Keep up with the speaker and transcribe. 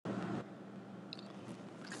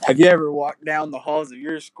Have you ever walked down the halls of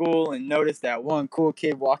your school and noticed that one cool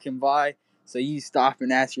kid walking by? So you stop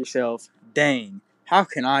and ask yourself, dang, how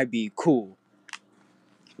can I be cool?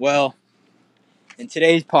 Well, in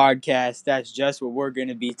today's podcast, that's just what we're going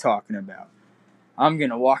to be talking about. I'm going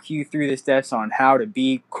to walk you through the steps on how to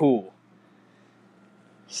be cool.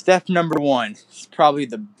 Step number 1 is probably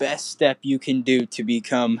the best step you can do to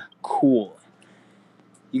become cool.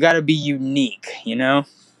 You got to be unique,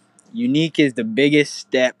 Unique is the biggest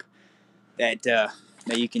step that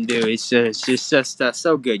you can do. It's just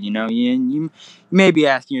so good, You may be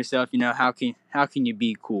asking yourself, how can you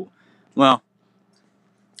be cool? Well,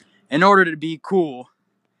 in order to be cool,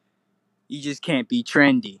 you just can't be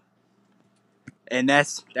trendy, and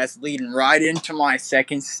that's leading right into my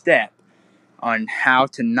second step on how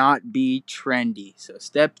to not be trendy. So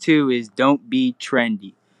step 2 is don't be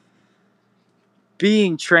trendy.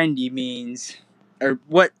 Being trendy means, or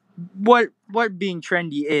what being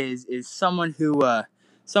trendy is someone who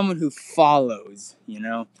follows.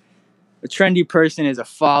 A trendy person is a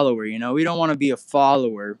follower. We don't want to be a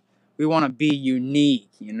follower. We want to be unique.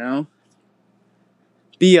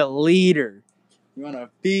 Be a leader. You want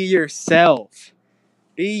to be yourself.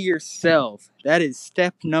 Be yourself. That is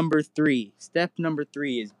step number 3. Step number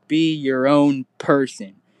 3 is be your own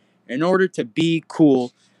person. In order to be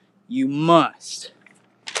cool, you must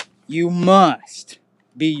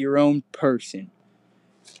be your own person.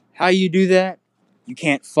 How you do that? You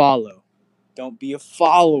can't follow. Don't be a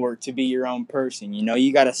follower to be your own person.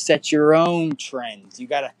 You got to set your own trends. You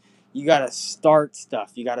got to start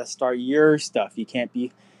stuff. You got to start your stuff. You can't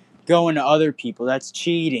be going to other people. That's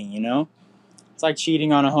cheating, It's like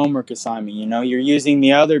cheating on a homework assignment, You're using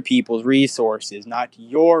the other people's resources, not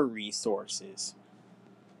your resources.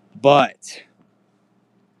 But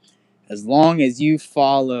as long as you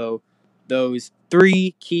follow those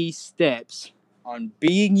 3 key steps on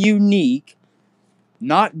being unique,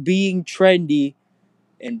 not being trendy,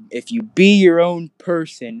 and if you be your own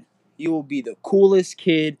person, you will be the coolest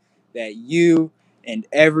kid that you and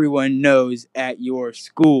everyone knows at your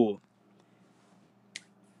school.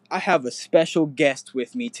 I have a special guest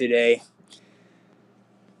with me today.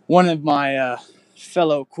 One of my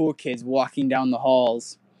fellow cool kids walking down the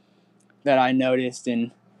halls that I noticed,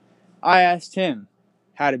 and I asked him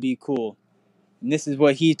how to be cool. And this is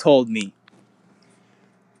what he told me.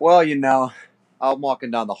 Well, I'm walking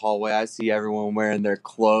down the hallway. I see everyone wearing their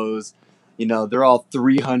clothes. They're all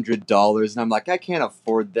 $300. And I'm like, I can't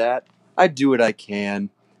afford that. I do what I can.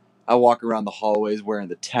 I walk around the hallways wearing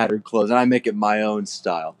the tattered clothes, and I make it my own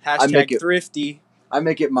style. Hashtag thrifty. I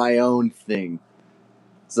make it my own thing.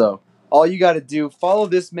 So, all you got to do, follow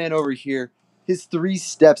this man over here. His 3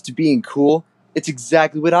 steps to being cool. It's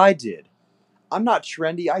exactly what I did. I'm not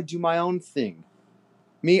trendy. I do my own thing.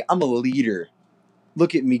 Me, I'm a leader.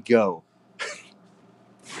 Look at me go.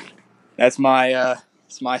 That's my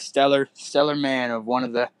stellar man of one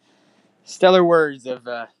of the stellar words of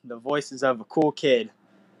the voices of a cool kid.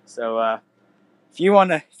 So if you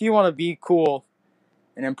wanna be cool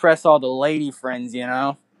and impress all the lady friends,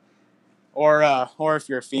 or if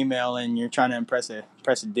you're a female and you're trying to impress a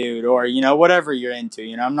dude, or whatever you're into,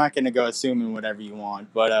 I'm not gonna go assuming whatever you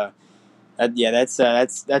want, but that's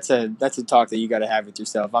a talk that you got to have with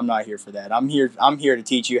yourself. I'm not here for that. I'm here to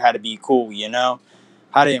teach you how to be cool.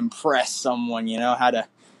 How to impress someone. How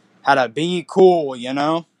to be cool.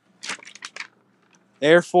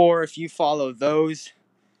 Therefore, if you follow those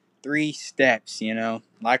 3 steps,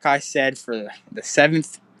 like I said for the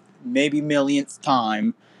 7th, maybe millionth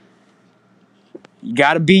time, you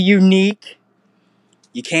got to be unique.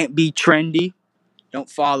 You can't be trendy. Don't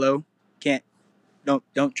follow.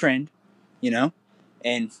 Don't trend.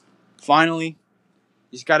 And finally,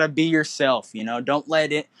 you just gotta be yourself. Don't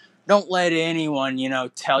let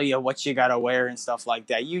anyone, tell you what you gotta wear and stuff like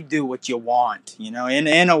that. You do what you want, in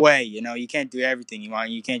a way, you can't do everything you want.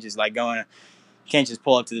 You can't just you can't just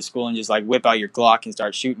pull up to the school and just whip out your Glock and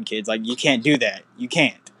start shooting kids. You can't do that. You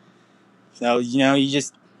can't. So, you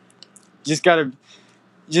just gotta,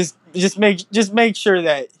 just make sure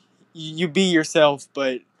that you be yourself,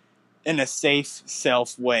 but in a safe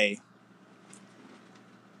self way.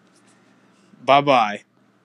 Bye bye.